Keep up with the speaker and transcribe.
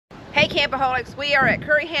Hey Campoholics, we are at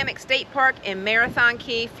Curry Hammock State Park in Marathon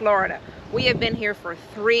Key, Florida. We have been here for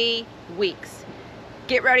 3 weeks.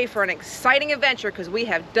 Get ready for an exciting adventure because we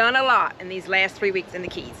have done a lot in these last 3 weeks in the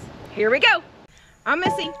Keys. Here we go. I'm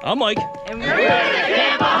Missy. I'm Mike. And we're the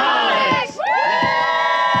Campoholics.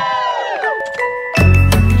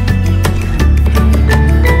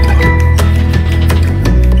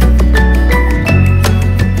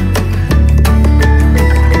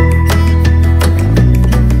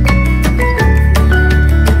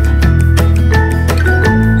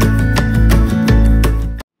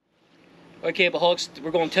 Okay, Campoholics,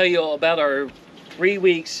 we're going to tell you about our 3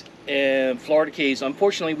 weeks in Florida Keys.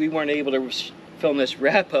 Unfortunately, we weren't able to film this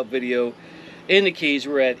wrap-up video in the Keys.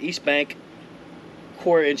 We're at East Bank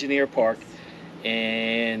Corps Engineer Park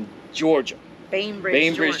in Georgia.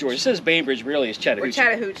 Bainbridge, Georgia. It says Bainbridge, really, it's Chattahoochee. Well,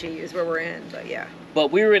 Chattahoochee is where we're in, but yeah.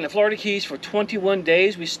 But we were in the Florida Keys for 21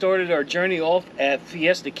 days. We started our journey off at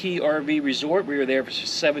Fiesta Key RV Resort. We were there for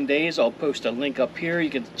 7 days. I'll post a link up here. You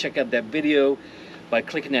can check out that video by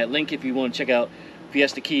clicking that link if you want to check out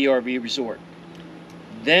Fiesta Key RV Resort.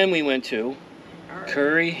 Then we went to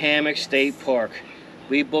Curry Hammock State Park.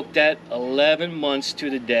 We booked that 11 months to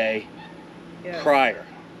the day prior.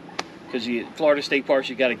 Because Florida State Parks,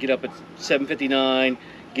 you got to get up at 7:59,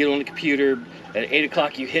 get on the computer, at 8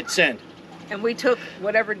 o'clock you hit send. And we took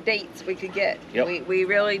whatever dates we could get. Yep. We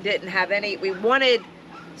really didn't have any. We wanted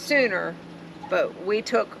sooner, but we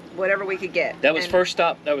took whatever we could get. That was first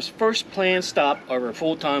stop. That was first planned stop of our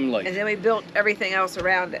full-time life. And then we built everything else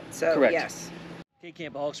around it. So correct. Yes. Okay,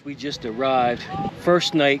 Campoholics, we just arrived.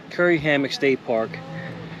 First night, Curry Hammock State Park.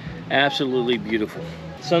 Absolutely beautiful.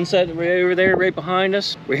 Sunset right over there, right behind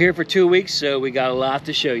us. We're here for 2 weeks, so we got a lot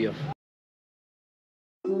to show you.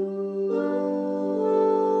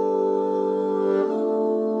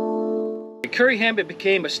 Curry Hammock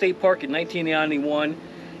became a state park in 1991.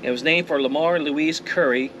 It was named for Lamar Louise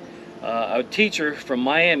Curry, a teacher from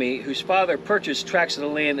Miami whose father purchased tracts of the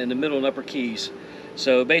land in the Middle and Upper Keys.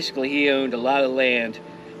 So basically he owned a lot of land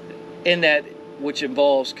in that, which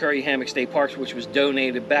involves Curry Hammock State Park, which was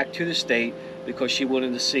donated back to the state because she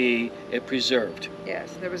wanted to see it preserved.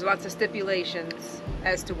 Yes, there was lots of stipulations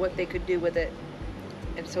as to what they could do with it.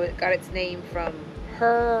 And so it got its name from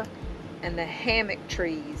her and the hammock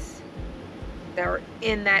trees that were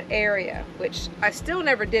in that area, which I still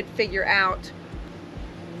never did figure out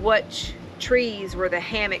which trees were the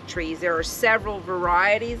hammock trees. There are several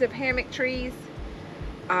varieties of hammock trees,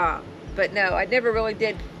 but no, I never really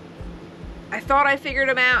did. I thought I figured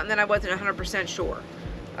them out, and then I wasn't 100% sure.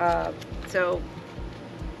 But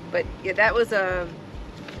yeah, that was a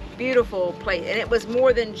beautiful place, and it was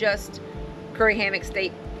more than just Curry Hammock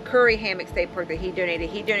State Park that he donated.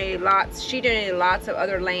 He donated lots. She donated lots of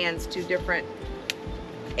other lands to different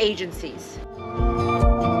agencies.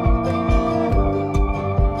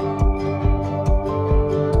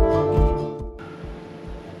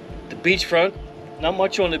 The beachfront, not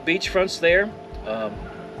much on the beachfronts there.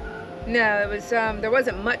 No, it was there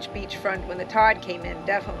wasn't much beachfront when the tide came in,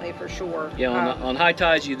 definitely, for sure. Yeah, on high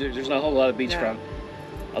tides, there's not a whole lot of beachfront.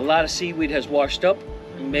 No. A lot of seaweed has washed up,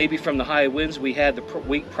 maybe from the high winds we had the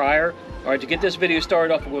week prior. All right, to get this video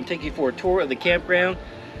started off, we're going to take you for a tour of the campground.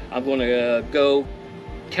 I'm going to go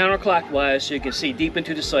counterclockwise so you can see deep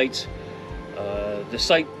into the sites. The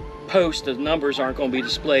site posts, the numbers aren't going to be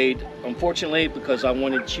displayed, unfortunately, because I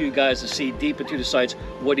wanted you guys to see deep into the sites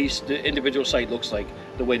what the individual site looks like,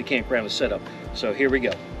 the way the campground is set up. So here we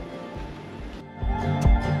go.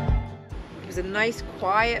 It was a nice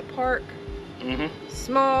quiet park.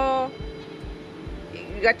 Small.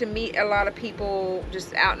 You got to meet a lot of people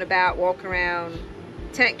just out and about, walking around.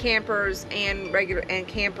 Tent campers and regular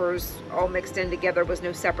campers all mixed in together. Was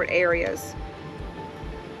no separate areas.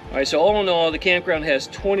 All right, so all in all, the campground has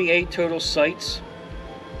 28 total sites.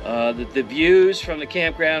 The views from the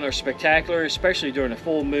campground are spectacular, especially during a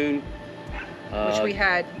full moon. Which we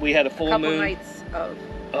had. We had a full moon. Couple nights of.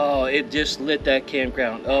 Oh, it just lit that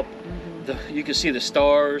campground up. You can see the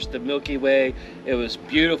stars, the Milky Way. It was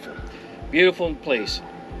beautiful, beautiful place.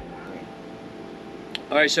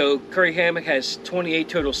 All right, so Curry Hammock has 28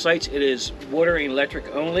 total sites. It is water and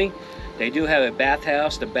electric only. They do have a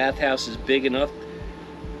bathhouse. The bathhouse is big enough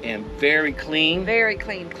and very clean. Very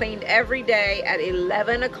clean. Cleaned every day at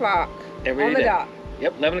 11 o'clock on the dot.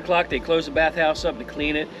 Yep, 11 o'clock. They close the bathhouse up to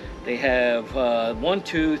clean it. They have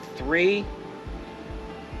 3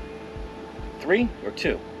 or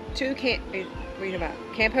 2? 2 read about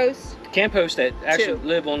camp hosts? Camp hosts that actually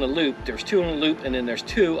live on the loop. There's 2 on the loop, and then there's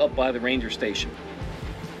 2 up by the ranger station.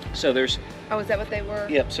 So there's. Oh, is that what they were?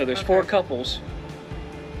 Yep. So there's 4 couples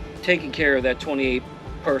taking care of that 28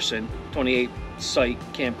 site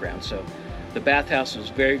campground. So the bathhouse is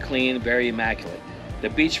very clean, very immaculate. The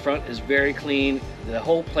beachfront is very clean. The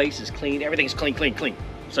whole place is clean. Everything's clean, clean, clean.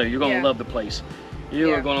 So you're going to love the place.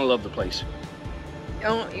 You are going to love the place.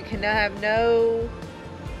 You can have no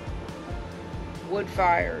wood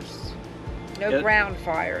fires. No ground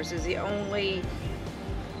fires is the only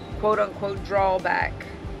quote-unquote drawback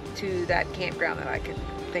to that campground that I can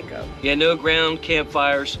think of. Yeah, no ground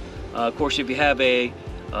campfires. Of course, if you have a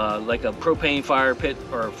like a propane fire pit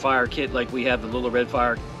or a fire kit like we have the Little Red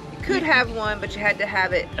Fire, you could have one, but you had to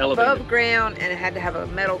have it elevated, above ground, and it had to have a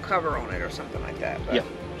metal cover on it or something like that. But. Yeah.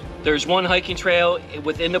 There's one hiking trail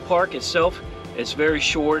within the park itself. It's very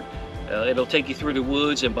short. It'll take you through the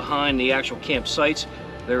woods, and behind the actual campsites,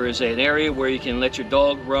 there is an area where you can let your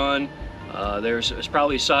dog run. It's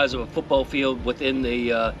probably the size of a football field within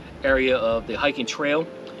the area of the hiking trail.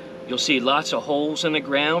 You'll see lots of holes in the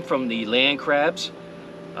ground from the land crabs.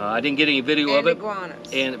 I didn't get any video of it.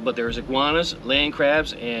 Iguanas. But there's iguanas, land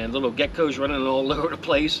crabs, and little geckos running all over the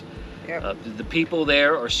place. Yep. The people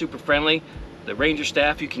there are super friendly. The ranger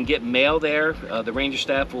staff, you can get mail there. The ranger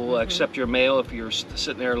staff will accept your mail if you're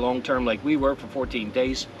sitting there long term like we were for 14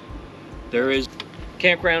 days.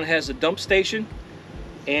 Campground has a dump station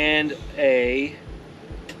and a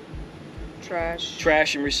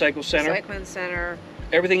trash and recycle center. Recycling center.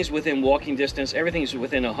 Everything is within walking distance. Everything is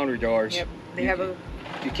within 100 yards. Yep. They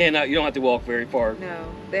you don't have to walk very far. No.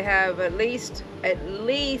 They have at least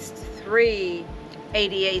 3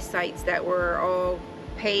 ADA sites that were all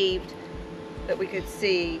paved that we could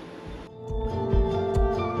see.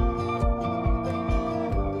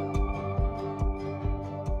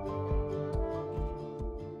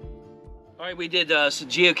 All right, we did some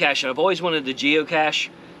geocaching. I've always wanted to geocache,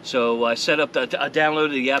 so I set up, I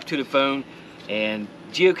downloaded the app to the phone, and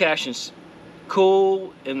geocaching's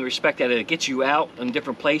cool in the respect that it gets you out in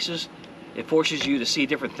different places. It forces you to see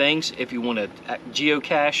different things if you want to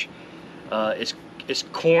geocache. It's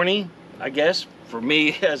corny, I guess, for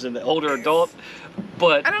me as an older adult,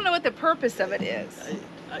 but I don't know what the purpose of it is.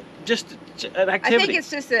 Just an activity. I think it's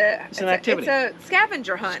just an activity. It's a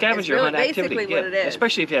scavenger hunt. Scavenger hunt activity. Basically what it is.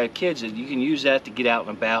 Especially if you have kids, you can use that to get out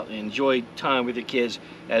and about and enjoy time with your kids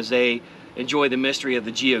as they enjoy the mystery of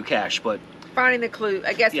the geocache. But finding the clue,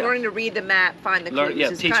 I guess, learning to read the map, find the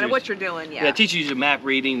clues is kind of what you're doing. Yeah. Yeah, it teaches you map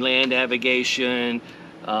reading, land navigation,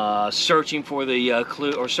 searching for the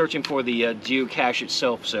clue or searching for the geocache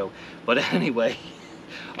itself. So, but anyway,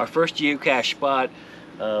 our first geocache spot,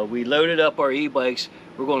 we loaded up our e-bikes.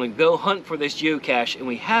 We're going to go hunt for this geocache, and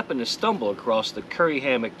we happened to stumble across the Curry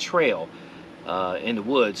Hammock Trail in the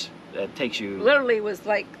woods that takes you. Literally was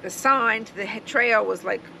like the sign to the trail was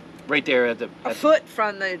like right there at a foot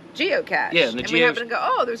from the geocache. Yeah, and we happened to go,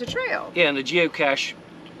 oh, there's a trail. Yeah, and the geocache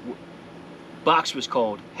box was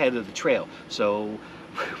called Head of the Trail. So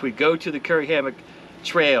we go to the Curry Hammock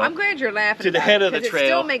Trail. I'm glad you're laughing to the head of the trail. It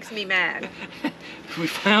still makes me mad. We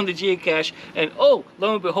found the geocache, and oh,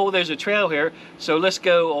 lo and behold, there's a trail here. So let's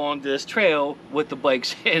go on this trail with the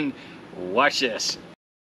bikes and watch this.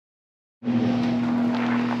 All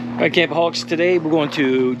right, Campoholics, today we're going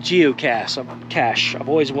to geocache. I've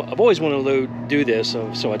always wanted to do this,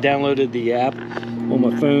 so I downloaded the app on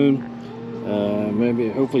my phone.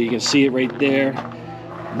 Hopefully you can see it right there.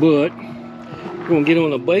 But we're gonna get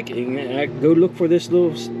on a bike and go look for this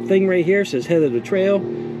little thing right here. It says Head of the Trail.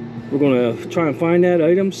 We're gonna try and find that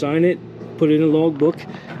item, sign it, put it in a logbook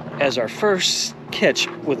as our first catch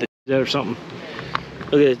with that or something.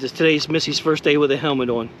 Look at this. Today's Missy's first day with a helmet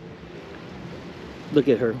on. Look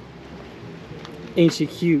at her. Ain't she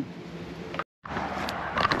cute? All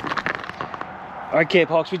right,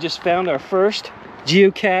 Campoholics, we just found our first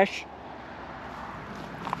geocache.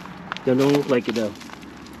 Don't look like it though,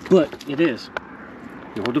 but it is.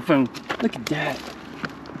 You hold the phone. Look at that.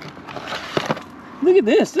 Look at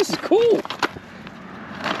this. This is cool.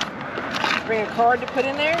 Bring a card to put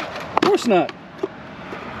in there? Of course not.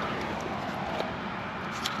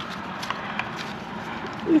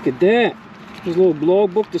 Look at that. There's a little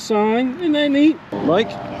blog book to sign. Isn't that neat?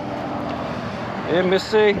 Mike and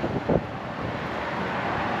Missy.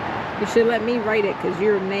 You should let me write it because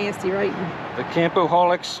you're nasty writing. The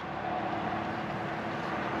Campoholics.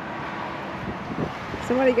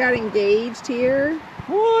 Somebody got engaged here.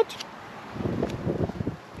 What?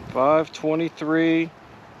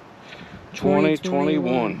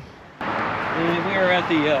 5/23/2021. And we are at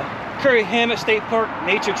the Curry Hammock State Park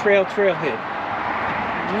Nature Trail trailhead.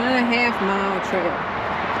 1.5 mile trail.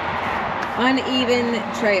 Uneven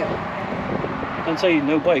trail. Doesn't say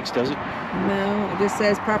no bikes, does it? No, it just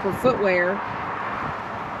says proper footwear.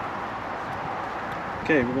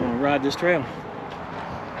 Okay, we're gonna ride this trail.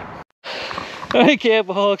 All right,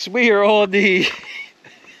 Campoholics, we are on the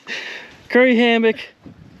Curry Hammock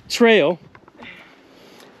Trail,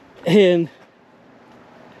 and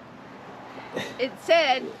it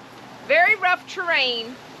said very rough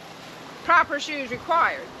terrain, proper shoes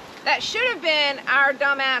required. That should have been our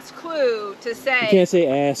dumbass clue to say you can't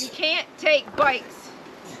say ass. You can't take bikes.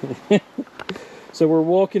 So we're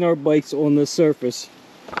walking our bikes on the surface.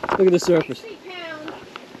 Look at the surface. 60-pound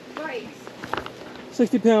bikes.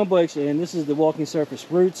 60-pound bikes, and this is the walking surface.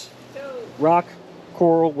 Roots, So rock,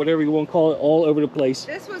 coral, whatever you want to call it, all over the place.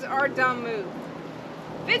 this was our dumb move.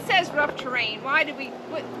 If it says rough terrain, why did we,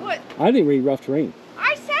 what? I didn't read rough terrain.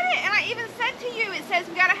 I said it, and I even said to you, it says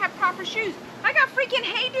we gotta have proper shoes. I got freaking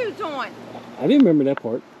Hey Dudes on. I didn't remember that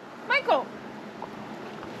part. Michael.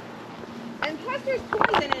 And plus there's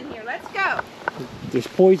poison in here. Let's go. There's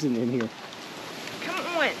poison in here. Come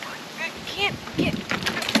on. I can't get.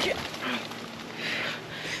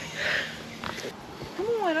 Come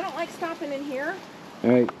on, I don't like stopping in here. All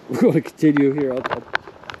right, we're going to continue here.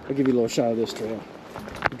 I'll give you a little shot of this trail.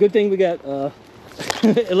 The good thing we got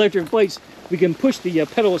electric bikes. We can push the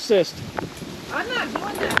pedal assist. I'm not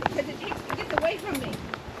doing that because it gets away from me.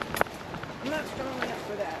 I'm not strong enough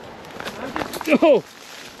for that. I'm just, Oh!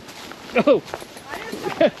 Oh! I just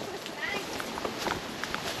don't want to twist an ankle.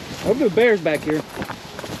 I hope the bear's back here.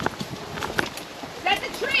 That's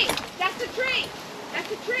a tree. That's the tree. That's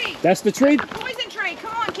the tree. That's the tree? That's the poison tree.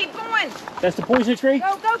 Come on, keep going. That's the poison tree?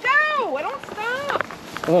 Go, go, go. I don't stop.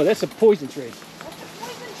 Oh, that's a poison tree. That's the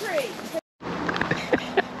poison tree.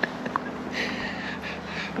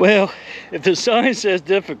 Well, if the sign says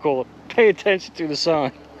difficult, pay attention to the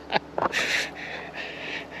sign.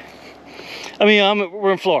 I mean,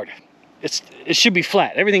 we're in Florida. It should be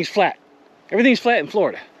flat. Everything's flat. Everything's flat in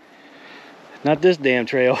Florida. Not this damn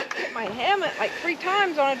trail. Hit my helmet like 3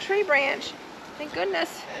 times on a tree branch. Thank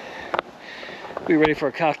goodness. Be ready for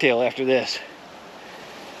a cocktail after this.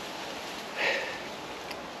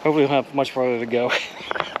 Hopefully we don't have much farther to go. Well,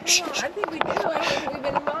 I think we do. I don't think we've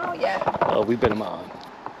been a mile yet. Oh, we've been a mile.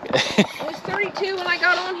 It was 32 when I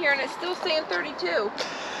got on here, and it's still saying 32.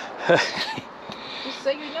 Just so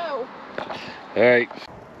you know. All right.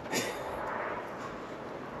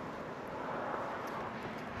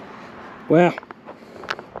 Well.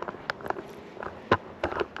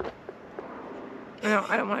 No,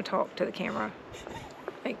 I don't want to talk to the camera.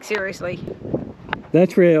 Like, seriously. That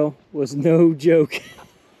trail was no joke.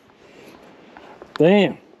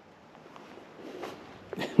 Damn.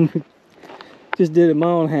 Just did a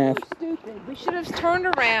mile and a half. We're stupid. We should have turned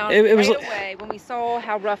around It was right like, away when we saw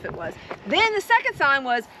how rough it was. Then the second sign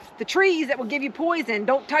was the trees that will give you poison,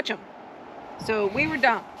 don't touch them. So we were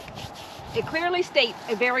dumb. It clearly states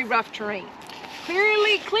a very rough terrain.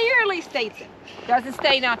 Clearly states it. Doesn't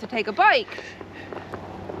say not to take a bike.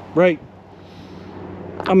 right.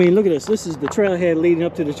 I mean, look at this. This is the trailhead leading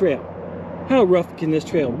up to the trail. How rough can this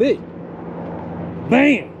trail be?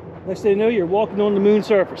 Bam! Next thing you know, you're walking on the moon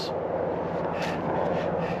surface.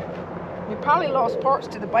 We probably lost parts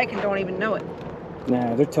to the bike and don't even know it.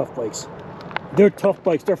 Nah, they're tough bikes. They're tough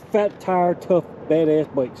bikes. They're fat, tire, tough,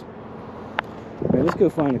 badass bikes. All right, let's go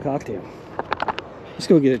find a cocktail. Let's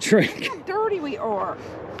go get a drink. How dirty we are.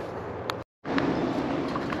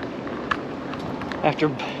 After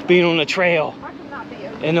being on the trail I could not be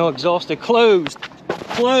over. and exhausted. Closed.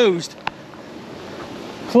 Closed.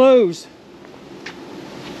 Closed.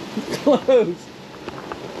 Closed.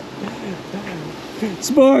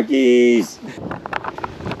 Sparkies!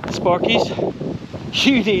 Sparkies,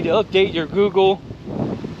 you need to update your Google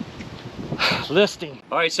listing.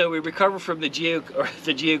 All right, so we recovered from the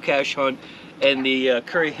geocache hunt and the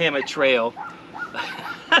Curry Hammock Trail.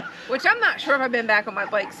 Which I'm not sure if I've been back on my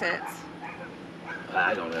bike since.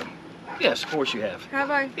 I don't know. Yes, of course you have.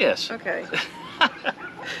 Have I? Yes. Okay.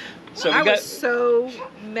 So I was so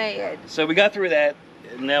mad. So we got through that,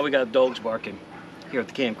 and now we got dogs barking here at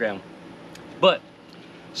the campground. But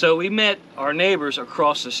so we met our neighbors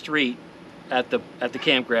across the street at the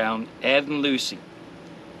campground, Ed and Lucy.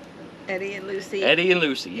 Eddie and Lucy. Eddie and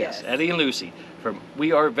Lucy, yes. Yes. Eddie and Lucy from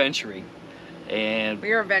We Are Venturing, and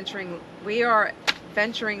We are venturing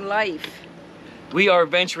life. We Are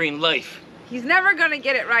Venturing Life. He's never gonna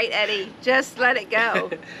get it right, Eddie. Just let it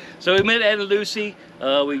go. So we met Ed and Lucy.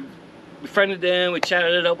 We befriended them. We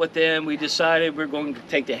chatted it up with them. We decided we're going to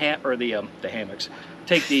take the hammocks.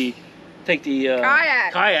 Take the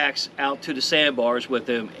kayaks out to the sandbars with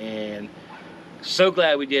them, and so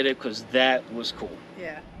glad we did it because that was cool.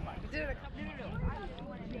 Yeah.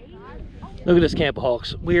 Look at this,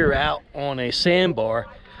 Campoholics. We are out on a sandbar.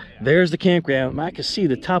 There's the campground. I can see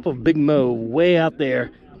the top of Big Mo way out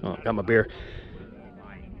there. Oh, got my beer.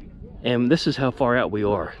 And this is how far out we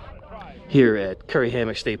are here at Curry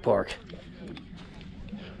Hammock State Park.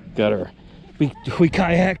 Got our, we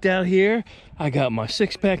kayaked out here. I got my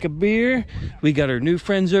 6-pack of beer. We got our new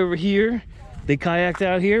friends over here. They kayaked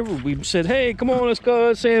out here. We said, hey, come on, let's go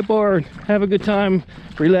to the sandbar, have a good time,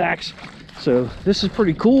 relax. So this is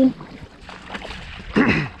pretty cool.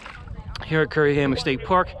 Here at Curry Hammock State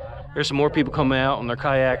Park, there's some more people coming out on their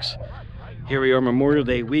kayaks. Here we are, Memorial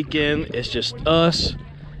Day weekend. It's just us.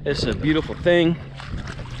 It's a beautiful thing.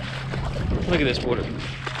 Look at this water.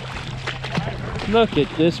 Look at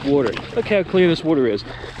this water. Look how clear this water is.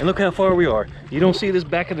 And look how far we are. You don't see this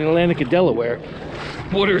back in the Atlantic of Delaware.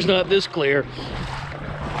 Water is not this clear.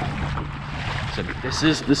 So this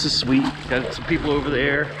is sweet. Got some people over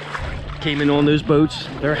there. Came in on those boats.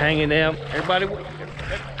 They're hanging out. Everybody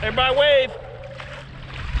wave.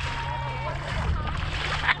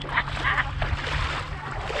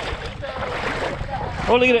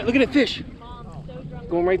 Oh, look at that! Look at that fish.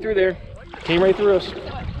 Going right through there. Came right through us.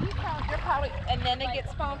 And then they get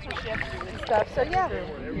sponsorships and stuff. So yeah.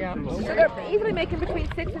 So they're easily making between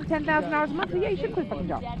 $6,000 and $10,000 a month. So yeah, you should quit fucking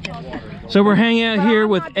job. So we're hanging out here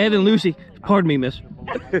with Ed and Lucy. Pardon me, miss.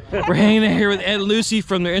 We're hanging out here with Ed and Lucy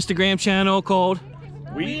from their Instagram channel called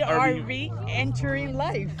We Are Re-Entering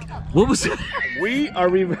Life. What was it? We are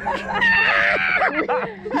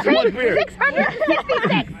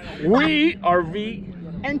 $666. We are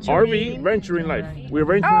venturing life. We're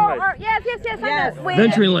venturing life. Yes, I know. Wait,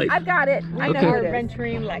 Venturing life. I've got it. I know Okay. it is.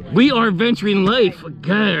 Venturing life. We are venturing life.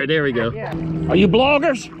 God, there we go. Yeah. Are you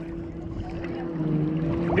bloggers?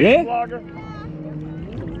 Yeah? Vlogger.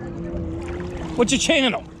 What's your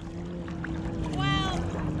channel? Well,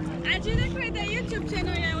 I didn't create a YouTube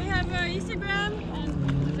channel yet. We have Instagram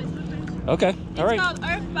and Facebook page. Okay, all right. It's called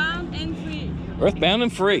Earthbound and Free. Earthbound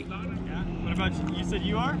and free. What about you? You said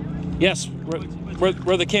you are? Yes, we're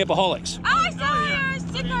the Campoholics. Oh, I saw your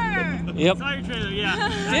sticker! Yep. Saw your trailer,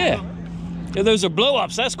 yeah. Yeah, those are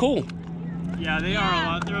blow-ups. That's cool. Yeah, they are a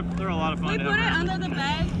lot. They're a lot of fun. We to put it have. under the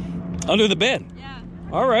bed. Under the bed. Yeah.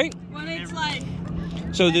 All right. When it's like,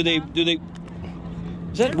 So do they?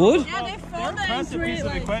 Is that wood? yeah, they They're fold it in impressive three. piece of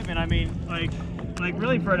Like, equipment. I mean, like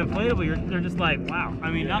really for an inflatable, they're just like, wow.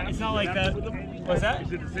 I mean, it's not like that. What's that?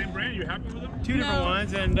 Is it the same brand? You happy with them? Two different No.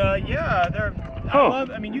 ones, and yeah, they're.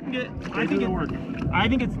 I mean, you can get. I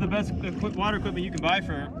think it's the best water equipment you can buy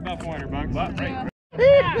for about $400. Right.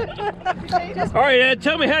 All right, Ed.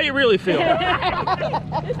 Tell me how you really feel. Tell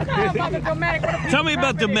me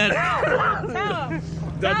about Dometic.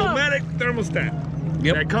 The Dometic thermostat.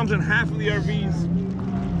 Yep. That comes in half of the RVs.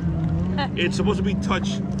 It's supposed to be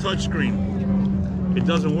touch screen. It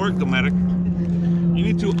doesn't work, Dometic. You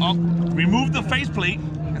need to remove the faceplate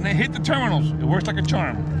and then hit the terminals. It works like a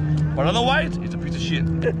charm. But otherwise, it's a piece of shit.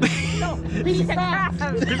 Piece of crap.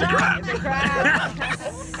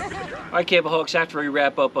 All right, Campoholics, after we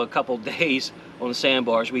wrap up a couple days on the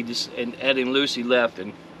sandbars, and Ed and Lucy left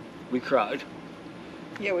and we cried.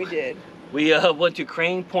 Yeah, we did. We went to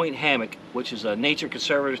Crane Point Hammock, which is a nature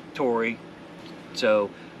conservatory. So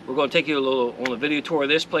we're going to take you a little on a video tour of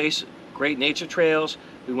this place. Great nature trails.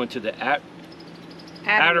 We went to the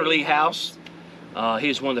Adderley House.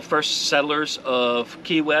 He's one of the first settlers of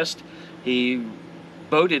Key West. He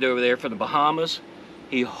boated over there from the Bahamas.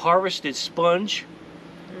 He harvested sponge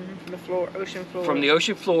From the floor, ocean floor. from the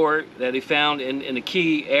ocean floor that he found in the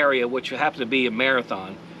Key area, which happened to be a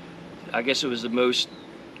Marathon. I guess it was the most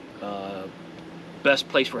best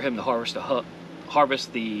place for him to harvest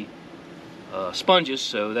the sponges.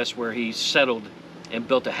 So that's where he settled and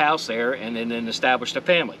built a house there, and then established a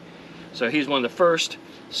family. So he's one of the first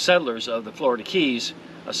settlers of the Florida Keys,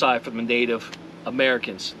 aside from the Native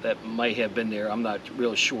Americans that might have been there. I'm not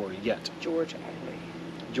really sure yet. George Adderley.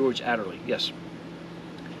 George Adderley, yes.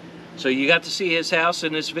 So you got to see his house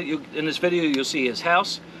in this video. In this video, you'll see his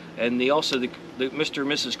house, and also the Mr.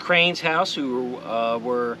 and Mrs. Crane's house, who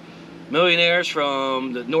were millionaires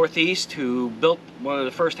from the Northeast, who built one of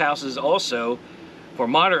the first houses also for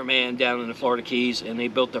modern man down in the Florida Keys, and they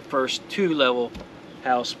built the first two-level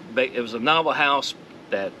house. It was a novel house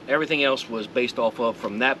that everything else was based off of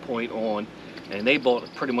from that point on, and they bought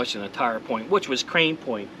pretty much an entire point, which was Crane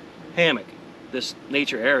Point Hammock. This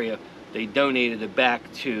nature area, they donated it back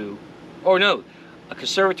to, or no, a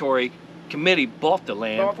conservatory committee bought the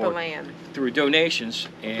land, through donations.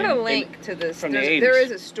 And Put a link to this. from the 80s. There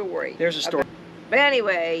is a story. There's a story. But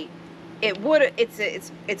anyway,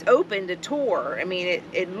 it's open to tour. I mean,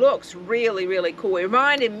 it looks really, really cool. It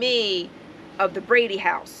reminded me of the Brady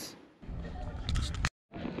house.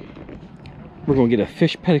 We're gonna get a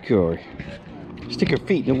fish pedicure. Stick your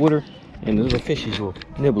feet in the water, and the little fishies will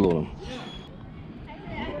nibble on them.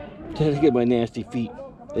 Look at my nasty feet.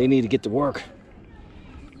 They need to get to work.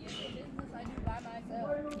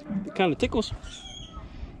 It kind of tickles.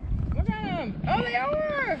 Look at them. Oh, they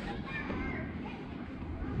are.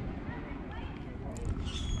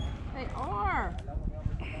 They are.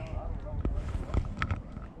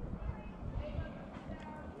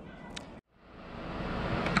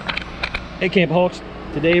 Hey Campoholics,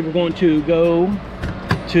 today we're going to go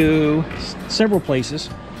to several places.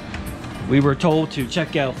 We were told to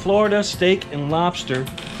check out Florida Steak and Lobster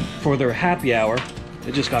for their happy hour.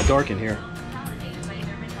 It just got dark in here.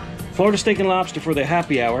 Florida Steak and Lobster for their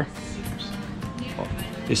happy hour.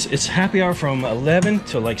 It's happy hour from 11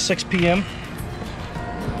 to like 6 p.m.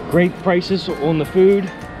 Great prices on the food.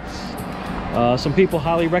 Some people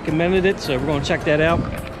highly recommended it, so we're going to check that out.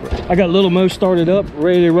 I got Little Mo started up,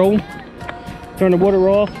 ready to roll. Turn the water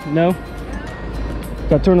off. No.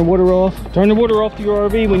 Got to turn the water off. Turn the water off to your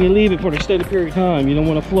RV when you leave it for an extended period of time. You don't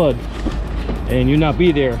want to flood and you not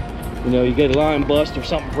be there. You know, you get a line bust or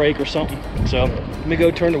something break or something. So let me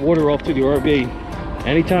go turn the water off to the RV.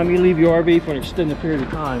 Anytime you leave your RV for an extended period of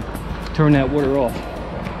time, turn that water off.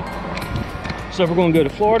 So we're going to go to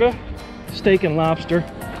Florida Steak and Lobster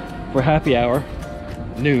for happy hour,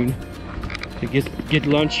 noon, to get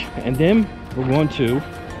lunch, and then we're going to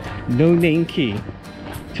No Name Key,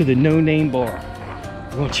 to the No Name Bar.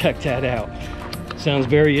 We're gonna check that out. Sounds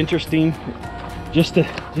very interesting. Just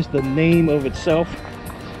the name of itself.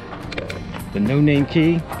 The No Name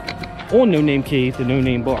Key. On No Name Key, the No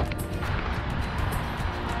Name Bar.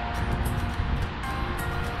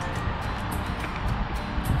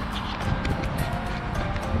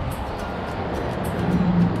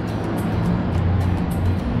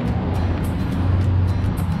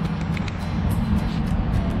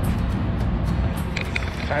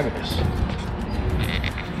 Fabulous.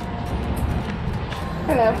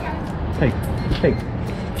 Hello. Hey.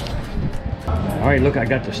 All right, look, I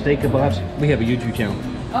got the steak kebabs. We have a YouTube channel.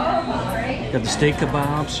 Oh, all right. Got the steak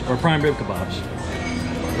kebabs, or prime rib kebabs.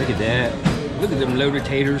 Look at that. Look at them loaded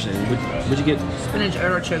taters, and what'd you get? Spinach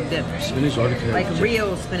artichoke dip. Spinach artichoke. Like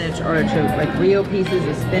real spinach artichoke, like real pieces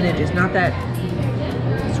of spinach. It's not that,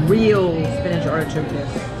 it's real spinach artichoke dip.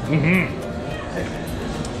 Mm-hmm.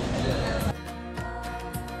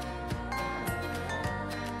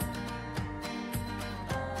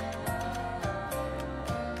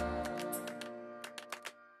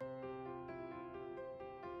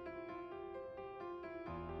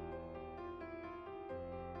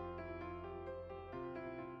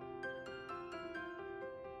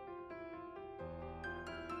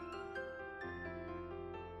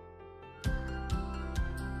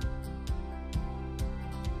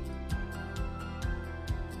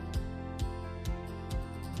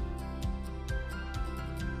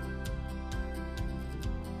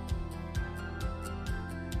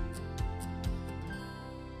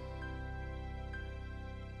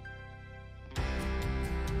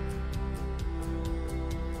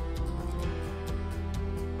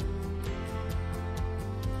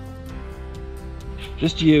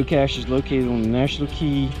 This geocache is located on the National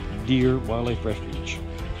Key Deer Wildlife Refuge,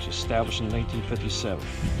 which was established in 1957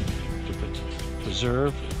 to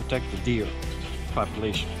preserve and protect the deer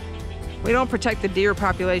population. We don't protect the deer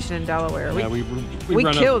population in Delaware. Yeah, we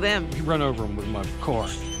kill them. We run over them with my car.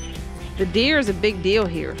 The deer is a big deal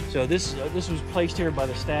here. So this was placed here by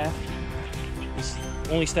the staff.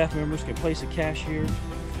 Only staff members can place a cache here.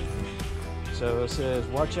 So it says,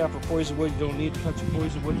 watch out for poison wood. You don't need to touch the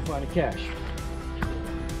poison wood to find a cache.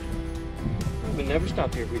 We would never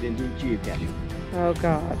stop here if we didn't do geocaching. Oh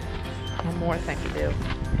God, one more thing to do.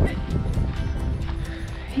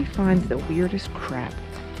 He finds the weirdest crap.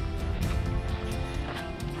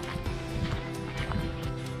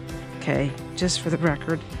 Okay, just for the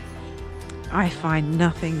record, I find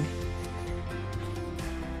nothing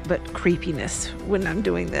but creepiness when I'm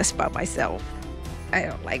doing this by myself. I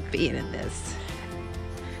don't like being in this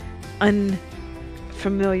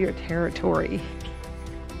unfamiliar territory.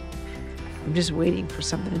 I'm just waiting for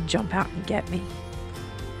something to jump out and get me.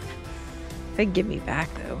 They give me back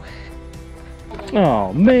though.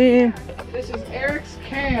 Oh man. This is Eric's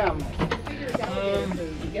cam.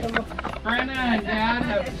 Brenna and Dad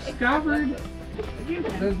have discovered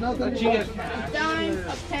there's nothing A dime,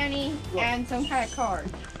 a penny, and some kind of card.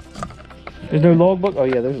 There's no logbook? Oh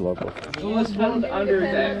yeah, there's a logbook. It was found under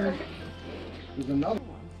there. There's another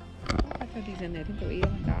one. I put these in there. I think they'll eat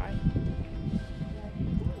them and die.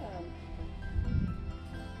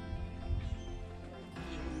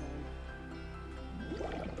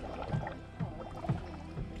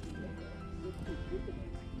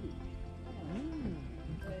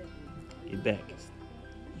 Get back.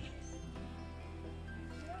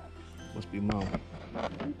 be Mom.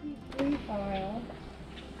 MP3 file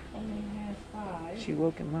only has 5. She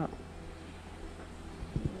woke him up.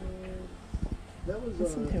 That was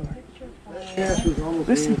Listen to her. that cache was almost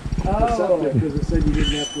Listen. accepted because it said you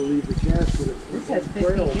didn't have to leave the cache, but it This has 50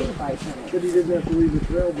 trail. gigabytes in It said you didn't have to leave the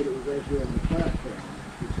trail, but it was actually on the platform,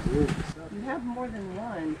 which is really it. deceptive. You have more than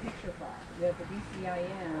one picture file. You have the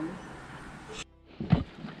BCIM.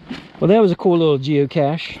 Well, that was a cool little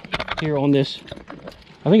geocache here on this.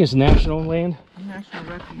 I think it's national land. National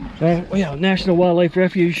Refuge. Oh yeah, National Wildlife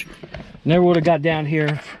Refuge. Never would have got down here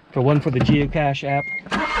if it wasn't for the geocache app.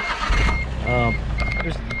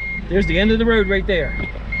 There's the end of the road right there.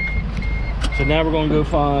 So now we're going to go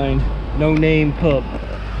find No Name Pub.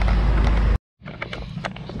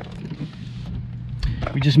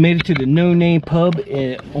 We just made it to the No Name Pub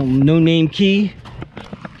on No Name Key.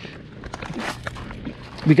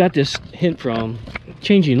 We got this hint from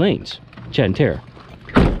Changing Lanes, Chad and Tara.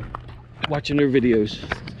 Watching their videos.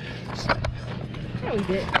 Yeah, we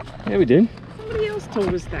did. Yeah, we did. Somebody else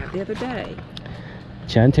told us that the other day.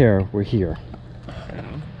 Chad and Tara, we're here.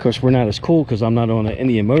 Of course, we're not as cool because I'm not on an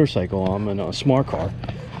Indian motorcycle. I'm in a smart car.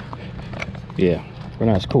 Yeah, we're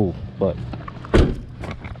not as cool, but we're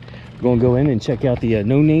going to go in and check out the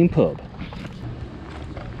No Name Pub.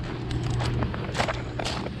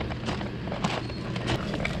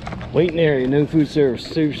 Waiting area, no food service.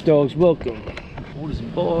 Service dogs welcome. Oldest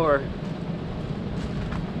bar.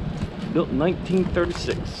 Built in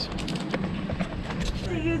 1936. What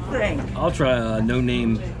do you think? I'll try No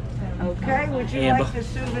Name. Okay, would you Amber. like the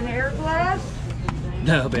souvenir glass?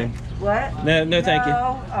 No, babe. What? No, thank you.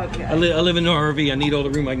 Okay. I live in an RV. I need all the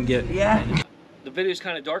room I can get. Yeah. The video is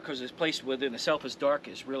kind of dark because this place within itself is dark.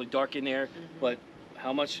 It's really dark in there. But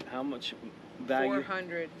how much value?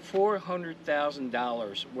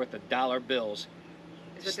 $400,000 worth of dollar bills.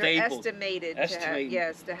 Is what they're estimated to have.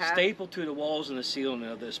 Yes, to have. Stapled to the walls and the ceiling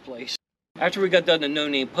of this place. After we got done the No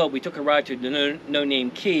Name Pub, we took a ride to the No Name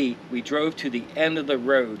Key. We drove to the end of the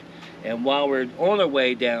road. And while we're on our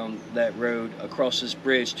way down that road, across this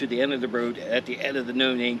bridge to the end of the road, at the end of the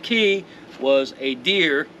No Name Key, was a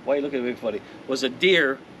deer. Why are you looking at me funny? Was a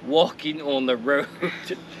deer walking on the road.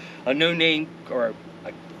 A no name, or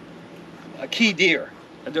a key deer.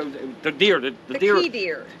 The deer. The deer. Key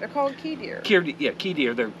deer. They're called key deer. Key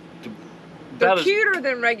deer. They're cuter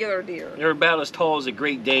than regular deer. They're about as tall as a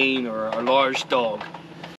Great Dane or a large dog.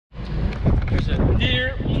 There's a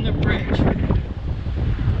deer on the bridge.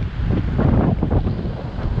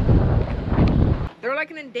 They're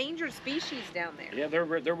like an endangered species down there. Yeah, they're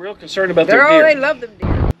real concerned about their deer. They love them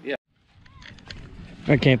deer. Yeah. All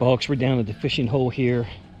right, Campoholics, we're down at the fishing hole here.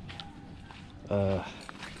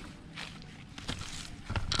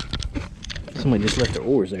 Somebody just left their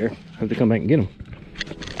oars there. I have to come back and get them.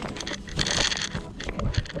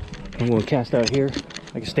 I'm going to cast out here.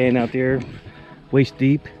 I can stand out there, waist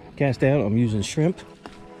deep, cast out. I'm using shrimp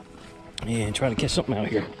and try to catch something out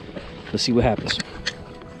here. Let's see what happens.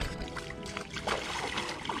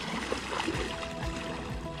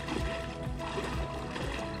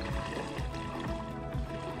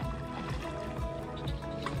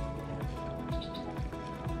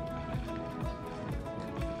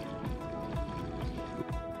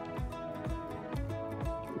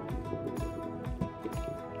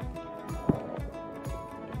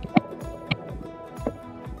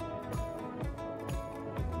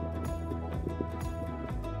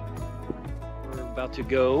 About to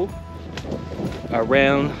go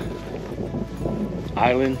around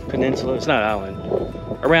island, peninsula, it's not island,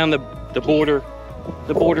 around the border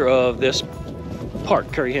of this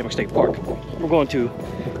park, Curry Hammock State Park. We're going to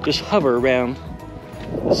just hover around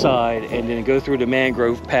the side and then go through the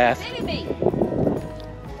mangrove path. And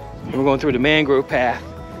we're going through the mangrove path.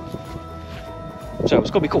 So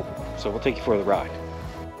it's gonna be cool. So we'll take you for the ride.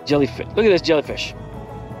 Jellyfish, look at this jellyfish.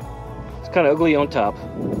 It's kind of ugly on top.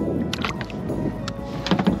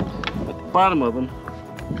 Bottom of them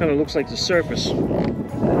kind of looks like the surface. A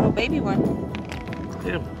little baby one.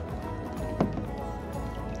 Yeah.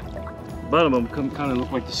 Bottom of them kind of look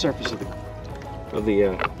like the surface of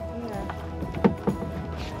the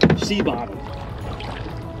sea bottom.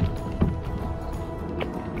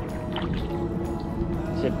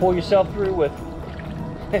 So pull yourself through with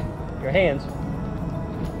your hands.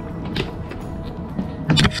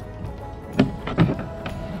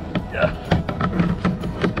 Yeah.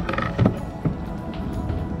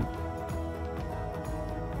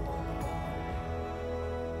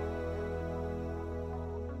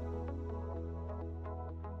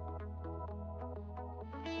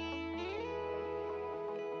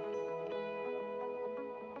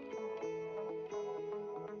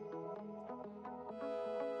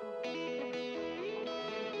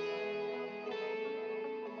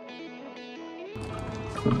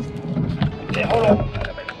 Okay, hold on.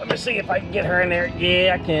 Let me see if I can get her in there.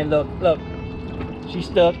 Yeah, I can. Look, look. She's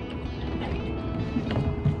stuck.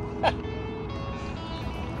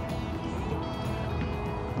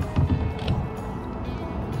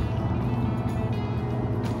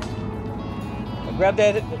 Grab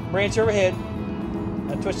that branch overhead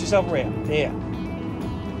and twist yourself around. Yeah.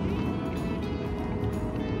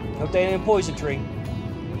 Hope they ain't a poison tree.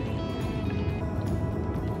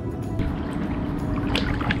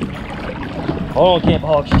 Hold on,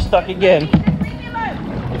 Campoholics. She's stuck again.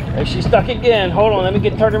 Hey, she's stuck again. Hold on, let me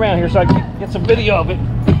get turned around here so I can get some video of it.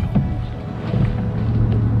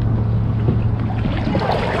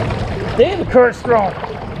 Damn, the current's strong.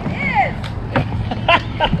 It is.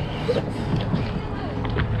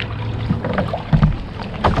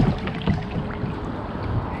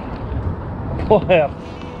 What happened?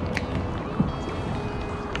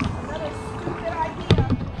 Another stupid idea.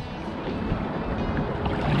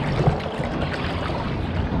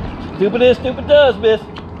 Stupid is, stupid does, miss.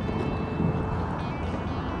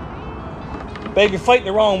 Babe, you're fighting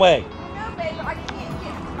the wrong way. No, babe, I can't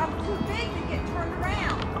get. I'm too big to get turned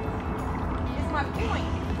around. Is my point.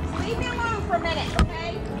 Just leave me alone for a minute,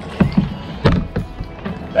 okay?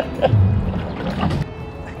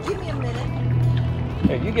 Give me a minute.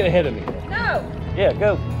 Here, you get ahead of me. No. Yeah,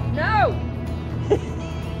 go. No.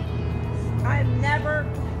 I'm never,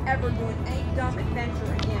 ever doing any dumb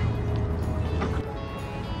adventure again.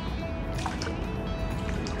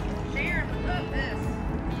 Sharon, what's up this?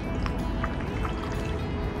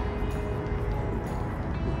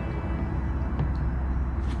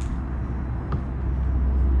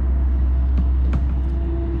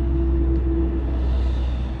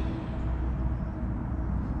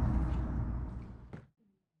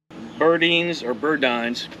 Birdines or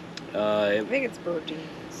birdines. I think it's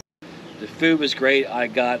birdines. The food was great. I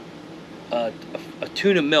got a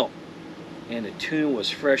tuna milk, and the tuna was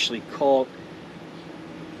freshly caught.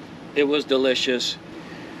 It was delicious.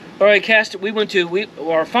 All right, we went to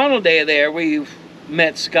our final day there. We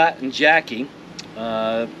met Scott and Jackie.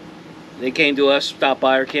 They came to us, stopped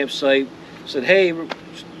by our campsite, said, "Hey,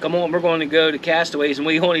 come on, we're going to go to Castaways," and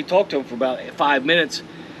we only talked to them for about 5 minutes.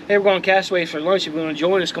 "Hey, we're going to Castaways for lunch. If you want to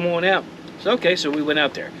join us, come on out." So okay, so we went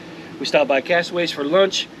out there. We stopped by Castaways for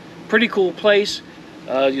lunch. Pretty cool place.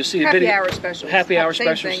 You'll see the Happy video. hour specials. Happy hour Same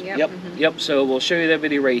specials. thing, Yep. yep. Yep. So we'll show you that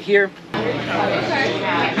video right here. There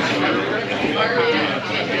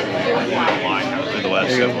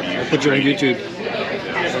you go. I'll put you on YouTube.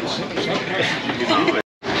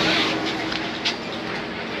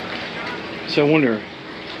 So I wonder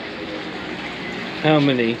how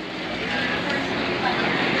many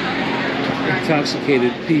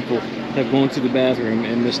intoxicated people have gone to the bathroom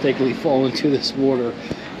and mistakenly fall into this water.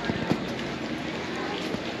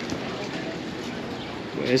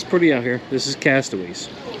 It's pretty out here. This is Castaways.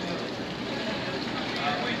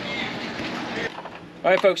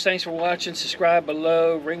 Alright folks, thanks for watching. Subscribe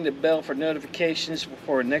below, ring the bell for notifications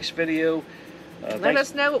for our next video. Let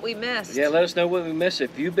us know what we missed. Yeah, let us know what we missed.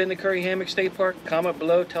 If you've been to Curry Hammock State Park, comment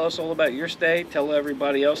below. Tell us all about your stay. Tell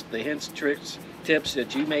everybody else the hints, tricks, tips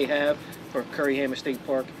that you may have for Curry Hammock State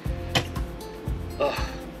Park.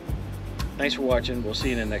 Thanks for watching. We'll see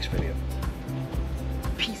you in the next video.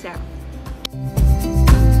 Peace out.